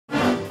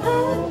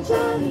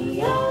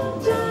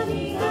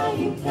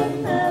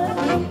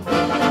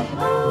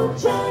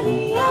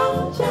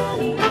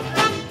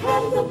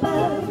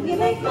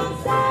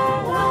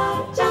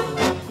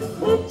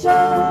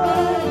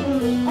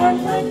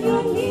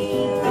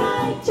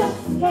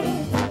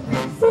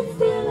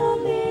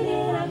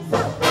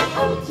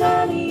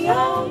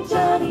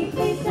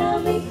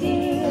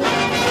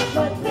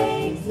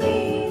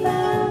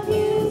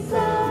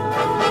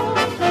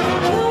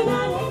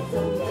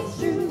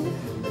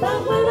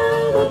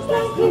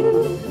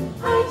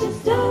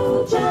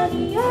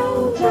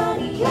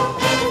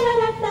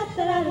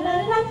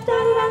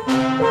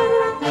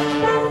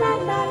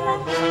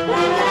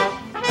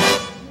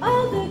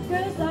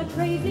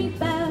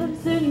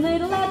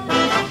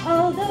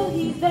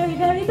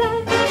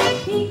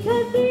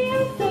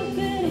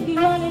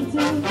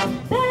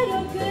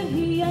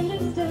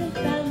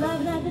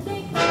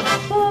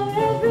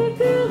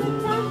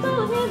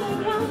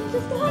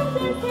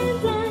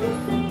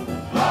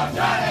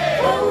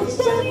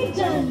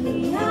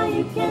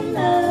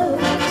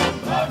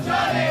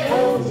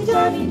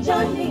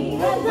Johnny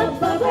has a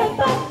bubbly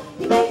butt.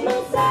 You make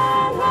my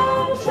sad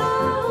heart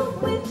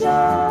jump with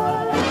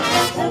joy.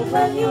 And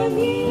when you're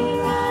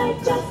near,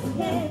 I just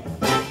can't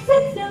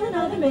sit still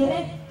another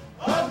minute.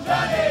 Oh,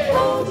 Johnny!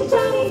 Oh,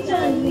 Johnny,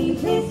 Johnny,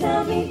 please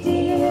tell me,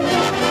 dear,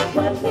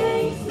 what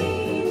makes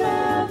me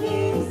love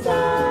you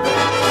so?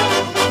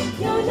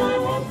 You're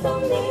not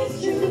handsome,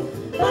 it's true,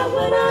 but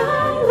when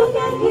I look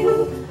at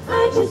you,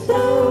 I just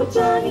know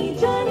Johnny,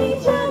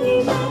 Johnny,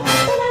 Johnny, la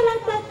la la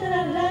la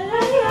la la la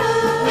la.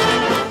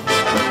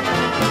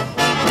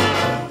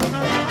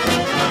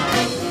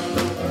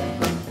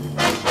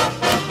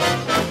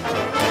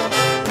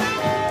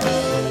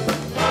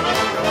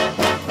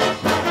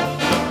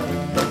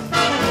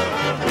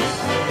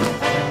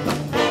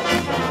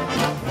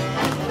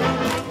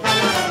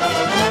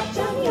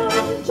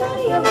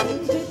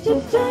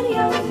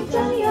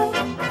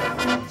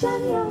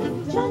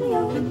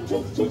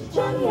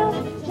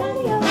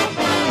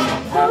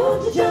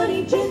 Oh,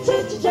 Johnny,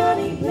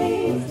 Johnny,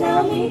 please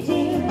tell me,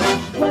 dear,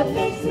 what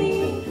makes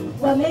me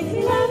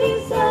love you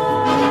so?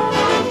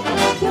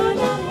 You're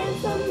not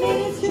handsome, it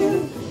is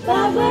true,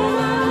 but when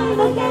I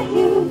look at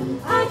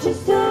you, I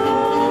just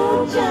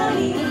oh,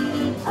 Johnny,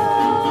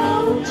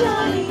 oh,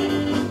 Johnny,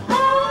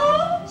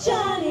 oh,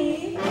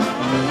 Johnny.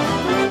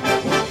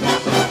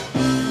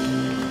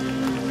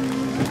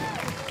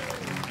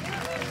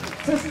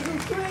 Sisters in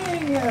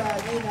Swing,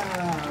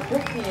 Nina,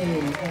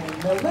 Brittany,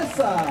 and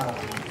Melissa.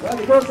 Well,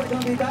 the girls are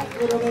going to be back a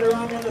little later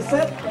on in the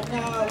set, but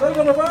now a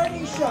little bit of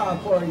Arnie Shaw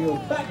for you.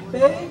 Back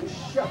Bay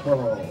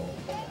Shuffle.